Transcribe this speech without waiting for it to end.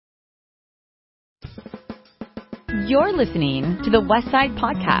You're listening to the Westside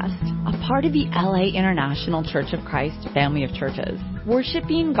Podcast, a part of the LA International Church of Christ family of churches,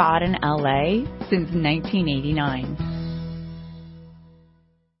 worshiping God in LA since 1989.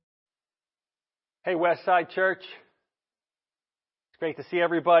 Hey, Westside Church. It's great to see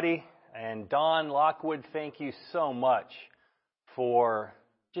everybody. And Don Lockwood, thank you so much for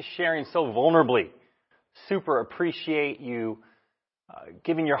just sharing so vulnerably. Super appreciate you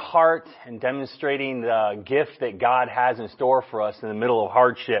giving your heart and demonstrating the gift that God has in store for us in the middle of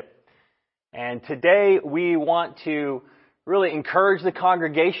hardship. And today we want to really encourage the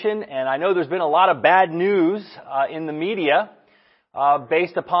congregation. And I know there's been a lot of bad news in the media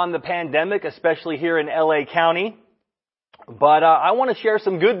based upon the pandemic, especially here in LA County. But I want to share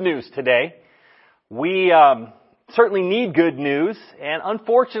some good news today. We certainly need good news. And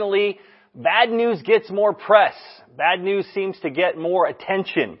unfortunately, bad news gets more press. Bad news seems to get more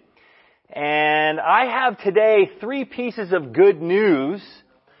attention. And I have today 3 pieces of good news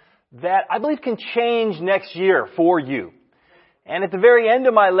that I believe can change next year for you. And at the very end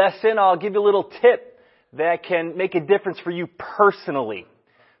of my lesson, I'll give you a little tip that can make a difference for you personally.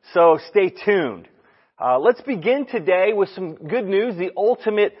 So stay tuned. Let's begin today with some good news, the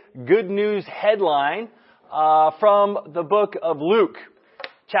ultimate good news headline from the book of Luke,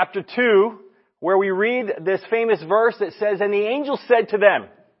 chapter 2, where we read this famous verse that says, "And the angel said to them,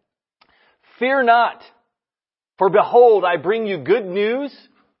 'Fear not, for behold, I bring you good news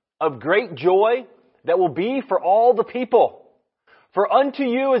of great joy that will be for all the people. For unto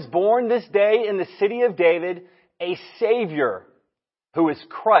you is born this day in the city of David a Savior, who is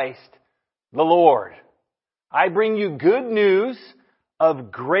Christ the Lord.' I bring you good news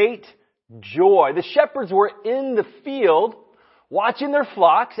of great joy." The shepherds were in the field watching their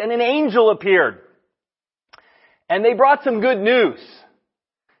flocks, and an angel appeared. And they brought some good news.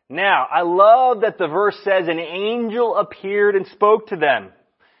 Now, I love that the verse says an angel appeared and spoke to them.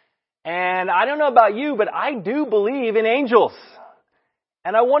 And I don't know about you, but I do believe in angels.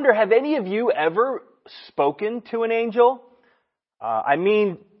 And I wonder, have any of you ever spoken to an angel? Have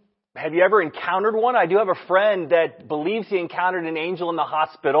you ever encountered one? I do have a friend that believes he encountered an angel in the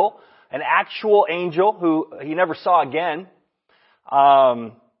hospital, an actual angel who he never saw again.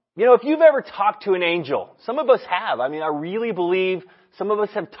 If you've ever talked to an angel, some of us have. I really believe some of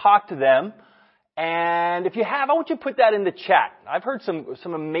us have talked to them. And if you have, I want you to put that in the chat. I've heard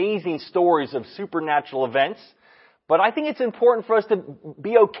some amazing stories of supernatural events, but I think it's important for us to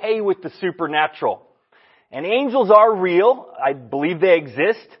be okay with the supernatural. And angels are real. I believe they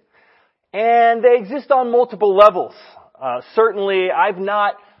exist. And they exist on multiple levels. Certainly, I've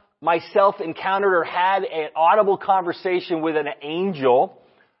not myself encountered or had an audible conversation with an angel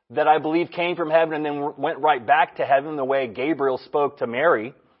that I believe came from heaven and then went right back to heaven the way Gabriel spoke to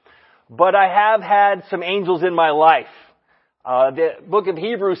Mary. But I have had some angels in my life. The book of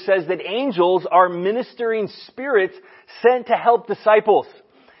Hebrews says that angels are ministering spirits sent to help disciples.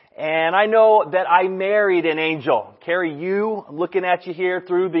 And I know that I married an angel. Carrie, I'm looking at you here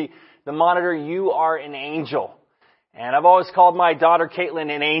through the monitor. You are an angel. And I've always called my daughter Caitlin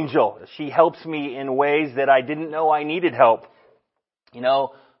an angel. She helps me in ways that I didn't know I needed help.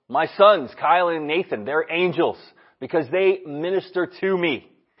 My sons, Kyle and Nathan, they're angels because they minister to me.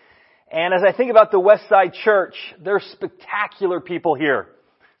 And as I think about the Westside Church, there's spectacular people here.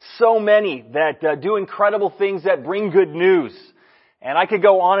 So many that do incredible things that bring good news. And I could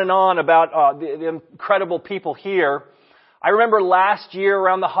go on and on about the incredible people here. I remember last year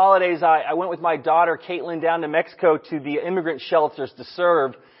around the holidays, I went with my daughter Caitlin down to Mexico to the immigrant shelters to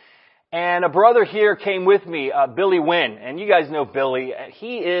serve. And a brother here came with me, Billy Wynn. And you guys know Billy.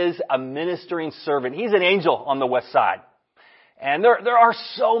 He is a ministering servant. He's an angel on the West Side. And there are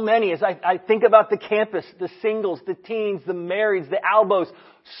so many. As I think about the campus, the singles, the teens, the marrieds, the albos,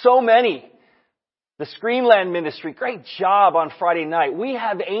 so many. The Screenland ministry, great job on Friday night. We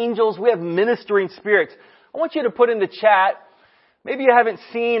have angels, we have ministering spirits. I want you to put in the chat, maybe you haven't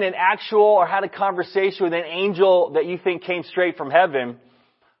seen an actual or had a conversation with an angel that you think came straight from heaven,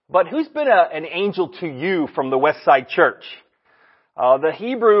 but who's been an angel to you from the Westside Church? The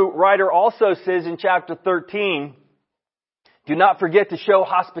Hebrew writer also says in chapter 13, "Do not forget to show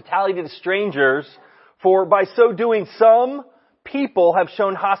hospitality to strangers, for by so doing some people have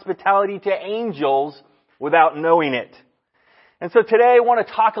shown hospitality to angels without knowing it." And so today I want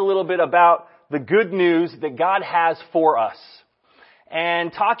to talk a little bit about the good news that God has for us.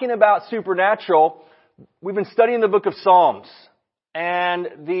 And talking about supernatural, we've been studying the book of Psalms. And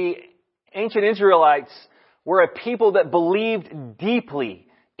the ancient Israelites were a people that believed deeply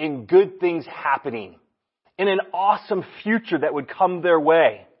in good things happening, in an awesome future that would come their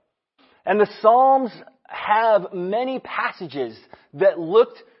way. And the Psalms have many passages that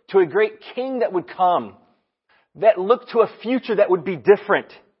looked to a great king that would come, that looked to a future that would be different.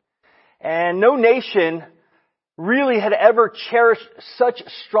 And no nation really had ever cherished such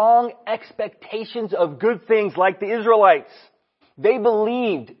strong expectations of good things like the Israelites. They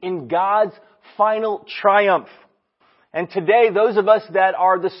believed in God's final triumph. And today, those of us that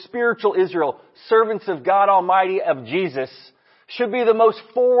are the spiritual Israel, servants of God Almighty, of Jesus, should be the most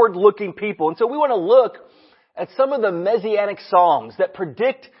forward-looking people. And so we want to look at some of the Messianic Psalms that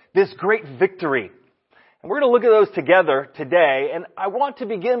predict this great victory. And we're going to look at those together today. And I want to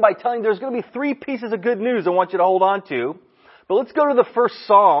begin by telling you there's going to be 3 pieces of good news I want you to hold on to. But let's go to the first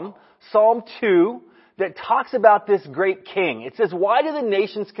Psalm, Psalm 2, that talks about this great king. It says, "Why do the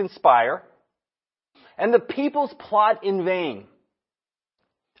nations conspire and the peoples plot in vain?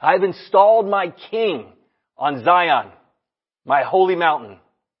 I have installed my king on Zion, my holy mountain.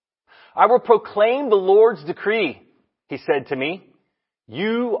 I will proclaim the Lord's decree. He said to me,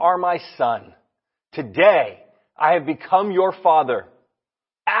 'You are my son. Today I have become your father.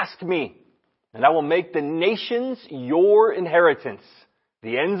 Ask me, and I will make the nations your inheritance,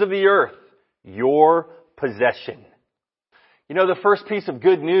 the ends of the earth your possession.'" You know, the first piece of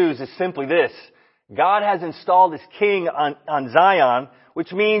good news is simply this. God has installed His king on Zion,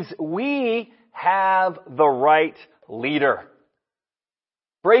 which means we have the right leader.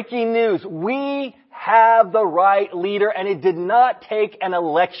 Breaking news. We have the right leader, and it did not take an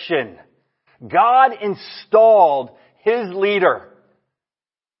election. God installed His leader.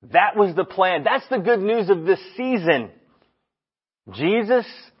 That was the plan. That's the good news of this season. Jesus,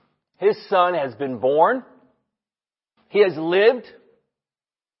 His Son, has been born. He has lived.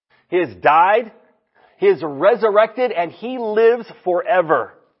 He has died. He is resurrected, and He lives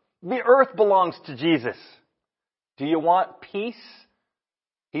forever. The earth belongs to Jesus. Do you want peace?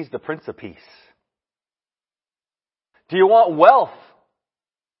 He's the Prince of Peace. Do you want wealth?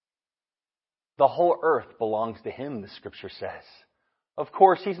 The whole earth belongs to Him, the Scripture says. Of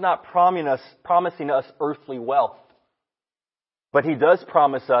course, He's not promising us earthly wealth. But He does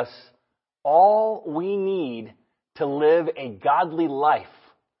promise us all we need to live a godly life,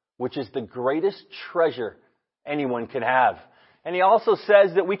 which is the greatest treasure anyone can have. And He also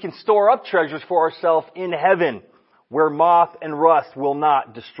says that we can store up treasures for ourselves in heaven, where moth and rust will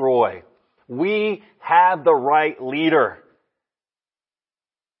not destroy. We have the right leader.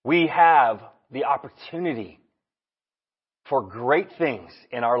 We have the opportunity for great things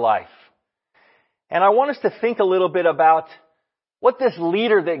in our life. And I want us to think a little bit about what this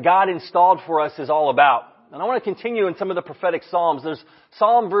leader that God installed for us is all about. And I want to continue in some of the prophetic psalms. There's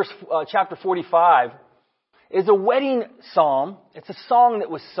chapter 45 is a wedding psalm. It's a song that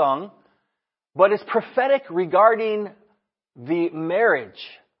was sung, but it's prophetic regarding the marriage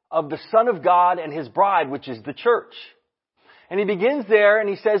of the Son of God and His bride, which is the church. And he begins there and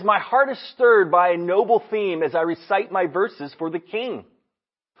he says, "My heart is stirred by a noble theme as I recite my verses for the King.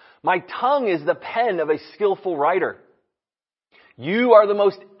 My tongue is the pen of a skillful writer. You are the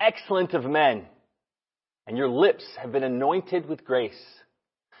most excellent of men, and your lips have been anointed with grace,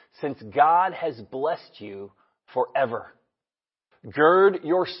 since God has blessed you forever. Gird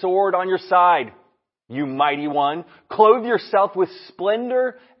your sword on your side, you mighty one. Clothe yourself with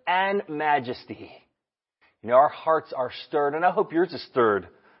splendor and majesty." You know, our hearts are stirred, and I hope yours is stirred,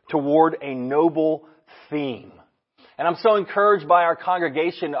 toward a noble theme. And I'm so encouraged by our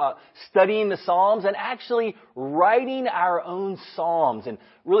congregation studying the Psalms and actually writing our own Psalms and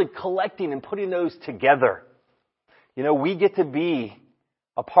really collecting and putting those together. You know, we get to be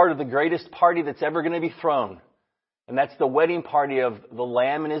a part of the greatest party that's ever going to be thrown. And that's the wedding party of the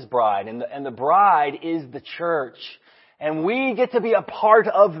Lamb and His bride. And the bride is the church. And we get to be a part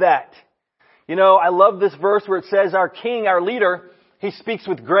of that. You know, I love this verse where it says our King, our leader, He speaks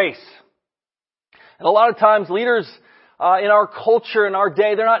with grace. And a lot of times leaders in our culture, in our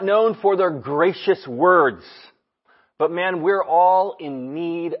day, they're not known for their gracious words. But man, we're all in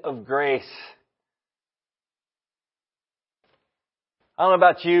need of grace. I don't know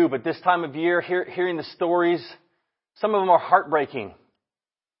about you, but this time of year, hearing the stories, some of them are heartbreaking.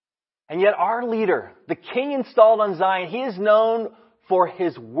 And yet our leader, the King installed on Zion, He is known for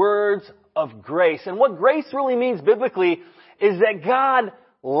His words of grace. And what grace really means biblically is that God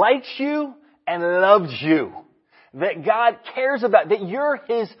likes you and loves you. That God cares about, that you're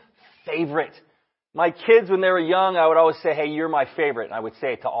His favorite. My kids, when they were young, I would always say, "Hey, you're my favorite." And I would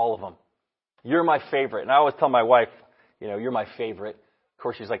say it to all of them. "You're my favorite." And I always tell my wife, you know, "You're my favorite." Of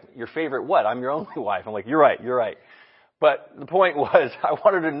course, she's like, "Your favorite what? I'm your only wife." I'm like, you're right. But the point was, I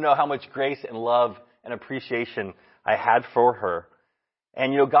wanted her to know how much grace and love and appreciation I had for her.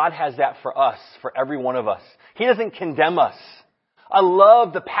 And God has that for us, for every one of us. He doesn't condemn us. I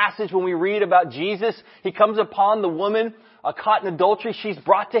love the passage when we read about Jesus. He comes upon the woman caught in adultery. She's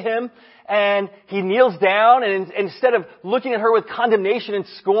brought to him, and he kneels down, and instead of looking at her with condemnation and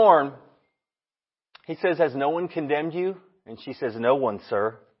scorn, he says, "Has no one condemned you?" And she says, "No one,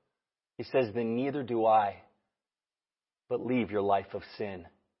 sir." He says, "Then neither do I. But leave your life of sin."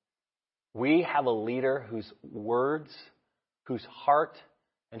 We have a leader whose words, whose heart,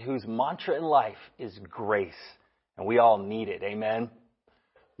 and whose mantra in life is grace. And we all need it. Amen.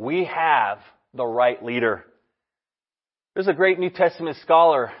 We have the right leader. There's a great New Testament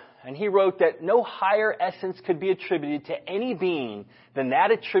scholar, and he wrote that no higher essence could be attributed to any being than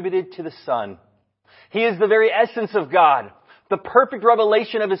that attributed to the Son. He is the very essence of God, the perfect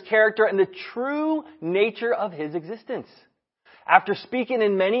revelation of His character and the true nature of His existence. After speaking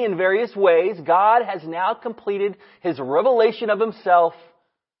in many and various ways, God has now completed His revelation of Himself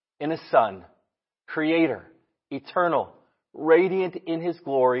in a Son, Creator, eternal, radiant in His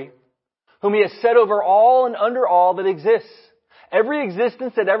glory, whom He has set over all and under all that exists. Every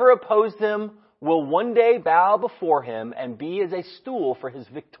existence that ever opposed Him will one day bow before Him and be as a stool for His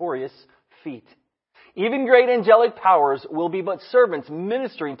victorious feet. Even great angelic powers will be but servants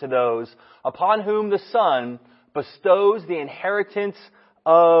ministering to those upon whom the Son bestows the inheritance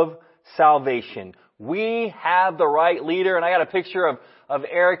of salvation. We have the right leader. And I got a picture of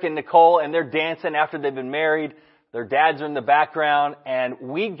Eric and Nicole, and they're dancing after they've been married. Their dads are in the background, and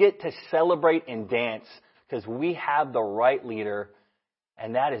we get to celebrate and dance because we have the right leader,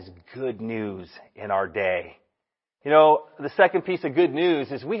 and that is good news in our day. The second piece of good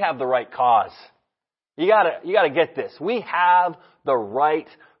news is we have the right cause. You gotta get this. We have the right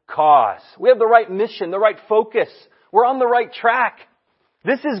cause. We have the right mission, the right focus. We're on the right track.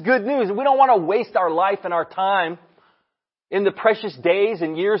 This is good news. We don't want to waste our life and our time in the precious days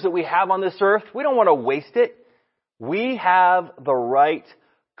and years that we have on this earth. We don't want to waste it. We have the right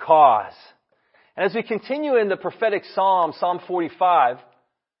cause. And as we continue in the prophetic psalm, Psalm 45,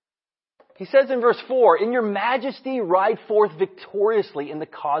 he says in verse 4, "In your majesty ride forth victoriously in the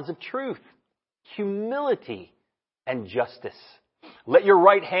cause of truth, humility, and justice. Let your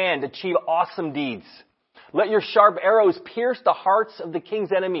right hand achieve awesome deeds. Let your sharp arrows pierce the hearts of the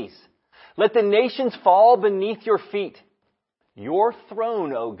king's enemies. Let the nations fall beneath your feet. Your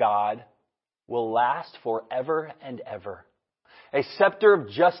throne, O God, will last forever and ever. A scepter of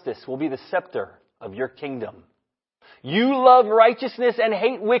justice will be the scepter of your kingdom. You love righteousness and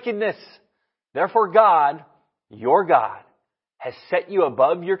hate wickedness. Therefore God, your God, has set you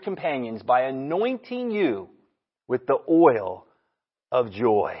above your companions by anointing you with the oil of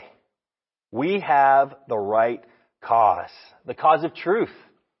joy." We have the right cause. The cause of truth.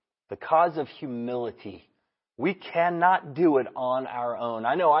 The cause of humility. We cannot do it on our own.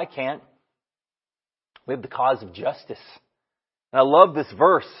 I know I can't. We have the cause of justice. And I love this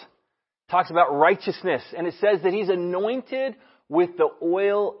verse. It talks about righteousness. And it says that He's anointed with the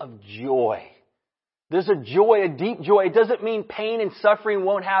oil of joy. There's a joy, a deep joy. It doesn't mean pain and suffering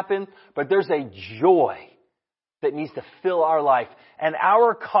won't happen, but there's a joy that needs to fill our life. And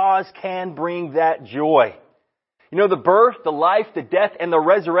our cause can bring that joy. The birth, the life, the death, and the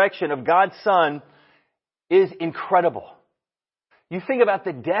resurrection of God's Son is incredible. You think about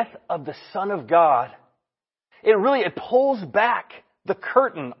the death of the Son of God, it pulls back the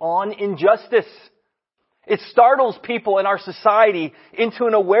curtain on injustice. It startles people in our society into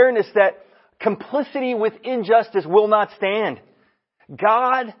an awareness that complicity with injustice will not stand.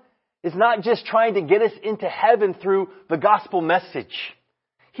 God is not just trying to get us into heaven through the gospel message.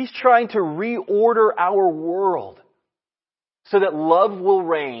 He's trying to reorder our world so that love will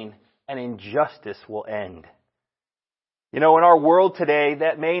reign and injustice will end. In our world today,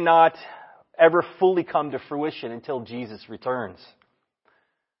 that may not ever fully come to fruition until Jesus returns.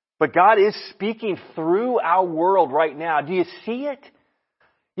 But God is speaking through our world right now. Do you see it?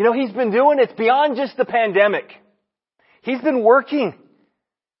 He's been doing it beyond just the pandemic. He's been working.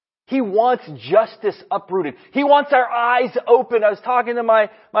 He wants justice uprooted. He wants our eyes open. I was talking to my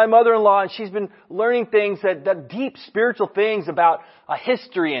mother-in-law, and she's been learning things, that deep spiritual things about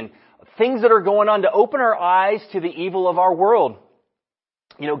history and things that are going on to open our eyes to the evil of our world.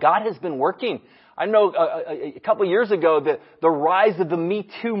 God has been working. I know a couple of years ago, the rise of the Me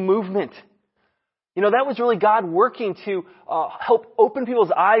Too movement. That was really God working to help open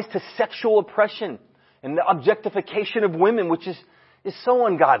people's eyes to sexual oppression and the objectification of women, which is so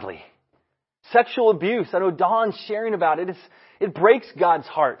ungodly. Sexual abuse. I know Dawn's sharing about it. It breaks God's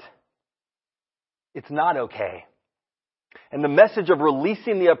heart. It's not okay. And the message of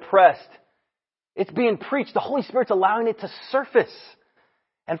releasing the oppressed, it's being preached. The Holy Spirit's allowing it to surface.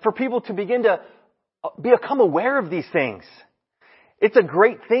 and for people to begin to become aware of these things. It's a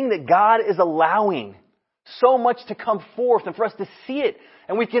great thing that God is allowing so much to come forth and for us to see it.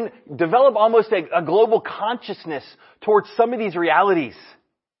 And we can develop almost a global consciousness towards some of these realities.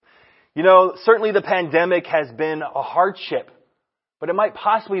 You know, certainly the pandemic has been a hardship, but it might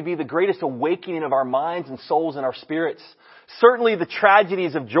possibly be the greatest awakening of our minds and souls and our spirits. Certainly the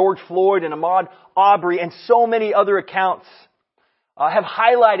tragedies of George Floyd and Ahmaud Arbery and so many other accounts have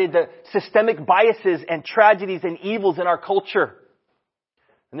highlighted the systemic biases and tragedies and evils in our culture.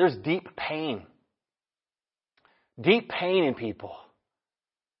 And there's deep pain. Deep pain in people.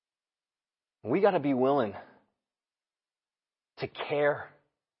 We got to be willing to care,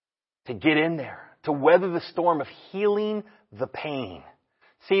 to get in there, to weather the storm of healing the pain.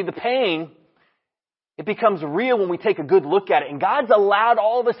 See, the pain, it becomes real when we take a good look at it. And God's allowed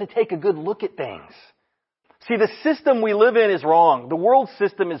all of us to take a good look at things. See, the system we live in is wrong. The world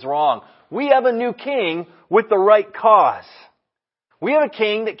system is wrong. We have a new king with the right cause. We have a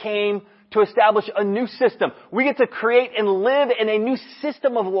king that came to establish a new system. We get to create and live in a new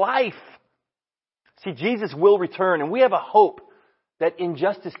system of life. See, Jesus will return, and we have a hope that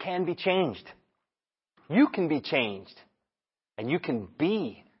injustice can be changed. You can be changed, and you can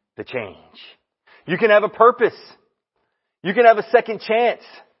be the change. You can have a purpose. You can have a second chance.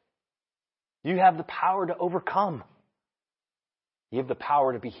 You have the power to overcome. You have the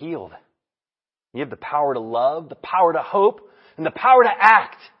power to be healed. You have the power to love, the power to hope, and the power to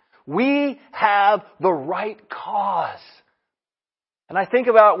act. We have the right cause. And I think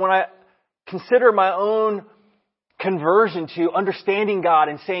about when I consider my own conversion to understanding God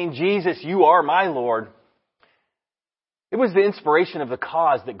and saying, Jesus, you are my Lord. It was the inspiration of the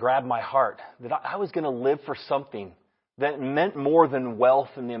cause that grabbed my heart, that I was going to live for something that meant more than wealth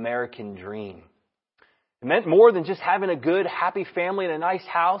and the American dream. It meant more than just having a good, happy family and a nice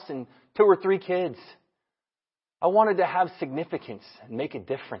house and 2 or 3 kids. I wanted to have significance and make a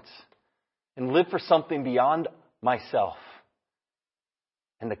difference and live for something beyond myself.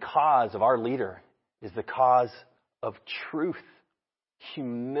 And the cause of our leader is the cause of truth,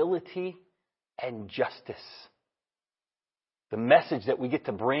 humility, and justice. The message that we get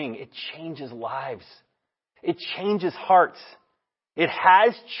to bring, it changes lives. It changes hearts. It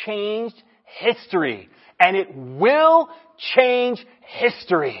has changed history. And it will change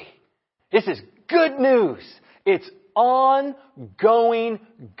history. This is good news. It's ongoing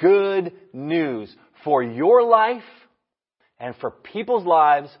good news for your life and for people's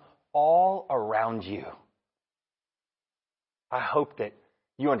lives all around you. I hope that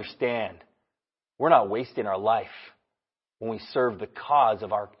you understand we're not wasting our life when we serve the cause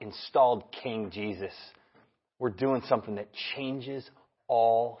of our installed King Jesus. We're doing something that changes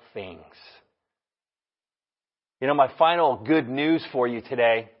all things. You know, my final good news for you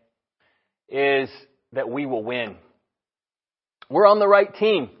today is that we will win. We're on the right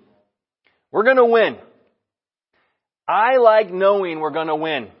team. We're going to win. I like knowing we're going to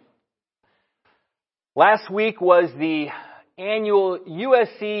win. Last week was the annual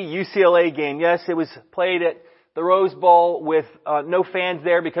USC-UCLA game. Yes, it was played at the Rose Bowl with no fans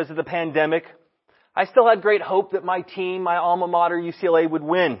there because of the pandemic. I still had great hope that my team, my alma mater, UCLA, would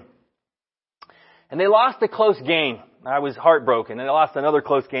win. And they lost a close game. I was heartbroken. And they lost another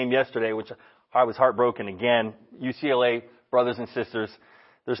close game yesterday, which I was heartbroken again. UCLA, brothers and sisters,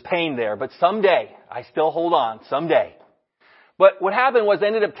 there's pain there. But someday, I still hold on, someday. But what happened was I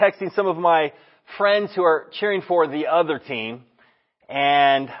ended up texting some of my friends who are cheering for the other team.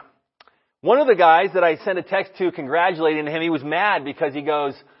 And one of the guys that I sent a text to congratulating him, he was mad because he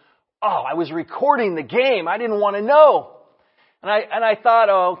goes, "Oh, I was recording the game. I didn't want to know." And I thought,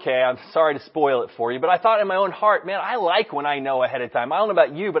 oh, okay, I'm sorry to spoil it for you. But I thought in my own heart, man, I like when I know ahead of time. I don't know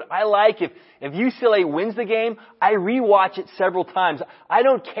about you, but I like if UCLA wins the game, I rewatch it several times. I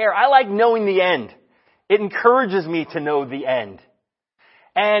don't care. I like knowing the end. It encourages me to know the end.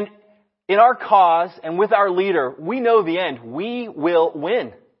 And in our cause and with our leader, we know the end. We will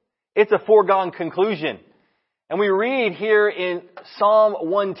win. It's a foregone conclusion. And we read here in Psalm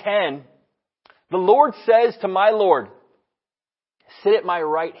 110, the Lord says to my Lord, "Sit at my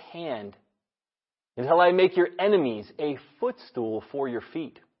right hand until I make your enemies a footstool for your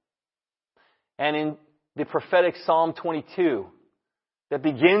feet." And in the prophetic Psalm 22, that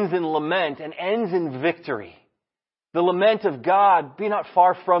begins in lament and ends in victory. The lament of God, be not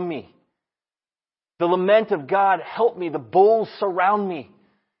far from me. The lament of God, help me. The bulls surround me.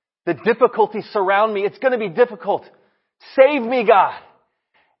 The difficulties surround me. It's going to be difficult. Save me, God.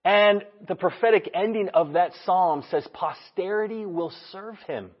 And the prophetic ending of that psalm says, posterity will serve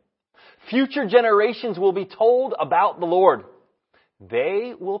him. Future generations will be told about the Lord.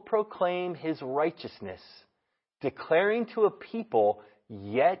 They will proclaim his righteousness, declaring to a people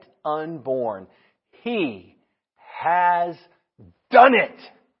yet unborn, he has done it.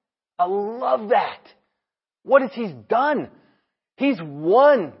 I love that. What has he done? He's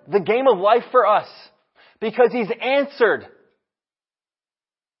won the game of life for us because he's answered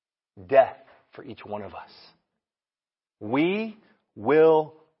death for each one of us. We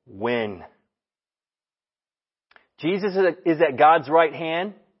will win. Jesus is at God's right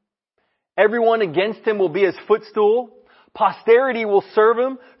hand. Everyone against him will be his footstool. Posterity will serve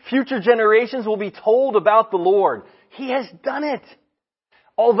him. Future generations will be told about the Lord. He has done it.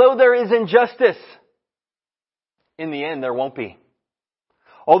 Although there is injustice, in the end there won't be.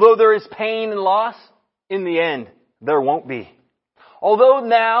 Although there is pain and loss, in the end there won't be. Although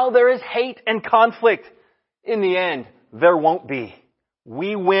now there is hate and conflict, in the end there won't be.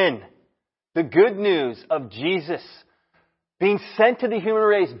 We win. The good news of Jesus being sent to the human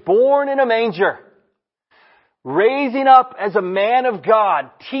race, born in a manger, raising up as a man of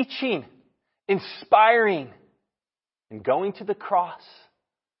God, teaching, inspiring, and going to the cross,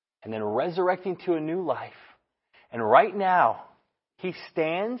 and then resurrecting to a new life. And right now, he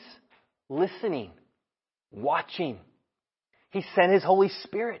stands listening, watching. He sent his Holy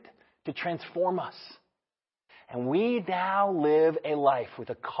Spirit to transform us. And we now live a life with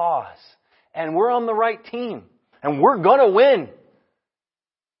a cause. And we're on the right team. And we're going to win.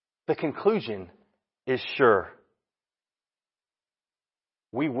 The conclusion is sure.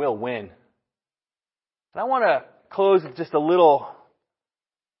 We will win. And I want to close with just a little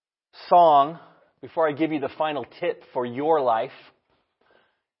song before I give you the final tip for your life.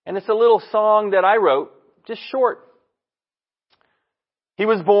 And it's a little song that I wrote, just short. He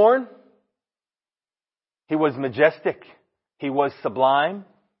was born. He was majestic. He was sublime.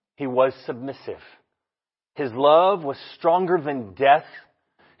 He was submissive. His love was stronger than death.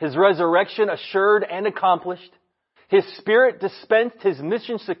 His resurrection assured and accomplished. His spirit dispensed, his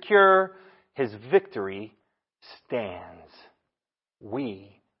mission secure. His victory stands.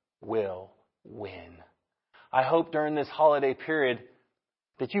 We will win. I hope during this holiday period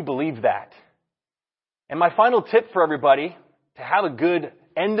that you believe that. And my final tip for everybody to have a good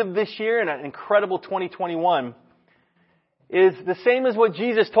end of this year and an incredible 2021 is the same as what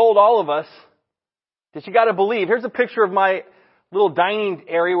Jesus told all of us, that you got to believe. Here's a picture of my little dining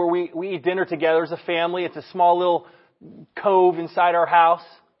area where we eat dinner together as a family. It's a small little cove inside our house.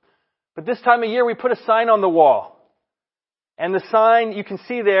 But this time of year, we put a sign on the wall. And the sign you can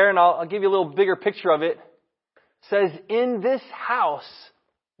see there, and I'll give you a little bigger picture of it, says, "In this house,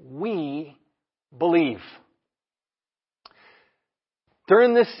 we believe."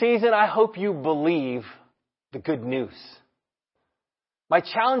 During this season, I hope you believe the good news. My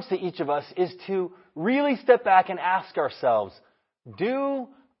challenge to each of us is to really step back and ask ourselves, do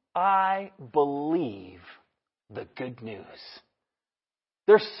I believe the good news?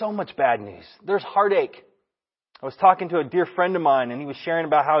 There's so much bad news. There's heartache. I was talking to a dear friend of mine, and he was sharing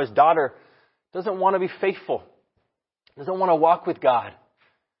about how his daughter doesn't want to be faithful, doesn't want to walk with God.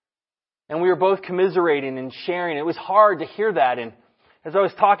 And we were both commiserating and sharing. It was hard to hear that. And as I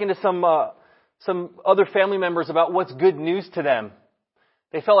was talking to some other family members about what's good news to them,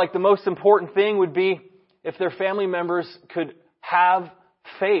 they felt like the most important thing would be if their family members could have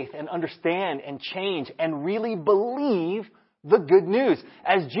faith and understand and change and really believe the good news.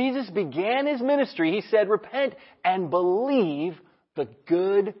 As Jesus began his ministry, he said, repent and believe the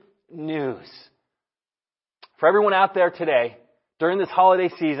good news. For everyone out there today, during this holiday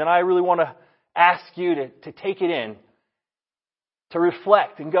season, I really want to ask you to take it in, to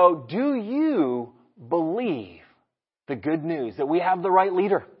reflect and go, do you believe the good news that we have the right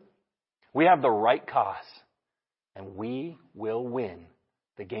leader, we have the right cause, and we will win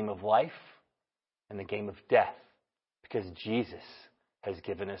the game of life and the game of death because Jesus has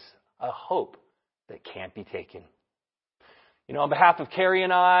given us a hope that can't be taken. You know, on behalf of Carrie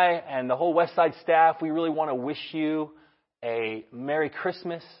and I and the whole Westside staff, we really want to wish you a Merry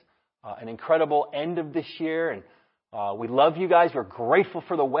Christmas, an incredible end of this year, and we love you guys. We're grateful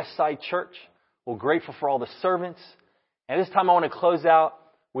for the Westside Church. We're grateful for all the servants. And this time I want to close out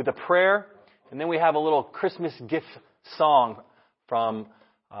with a prayer, and then we have a little Christmas gift song from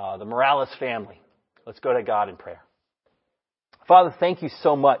the Morales family. Let's go to God in prayer. Father, thank you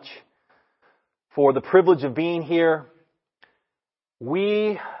so much for the privilege of being here.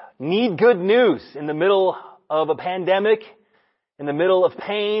 We need good news in the middle of a pandemic, in the middle of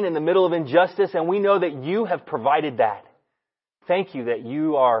pain, in the middle of injustice, and we know that you have provided that. Thank you that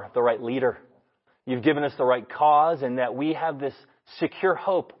you are the right leader. You've given us the right cause, and that we have this secure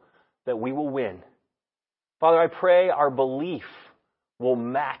hope that we will win. Father, I pray our belief will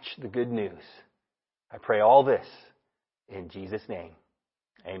match the good news. I pray all this in Jesus' name.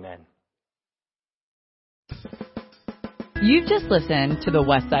 Amen. You've just listened to the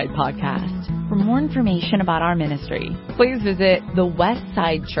Westside Podcast. For more information about our ministry, please visit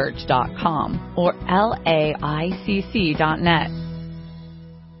thewestsidechurch.com or laicc.net.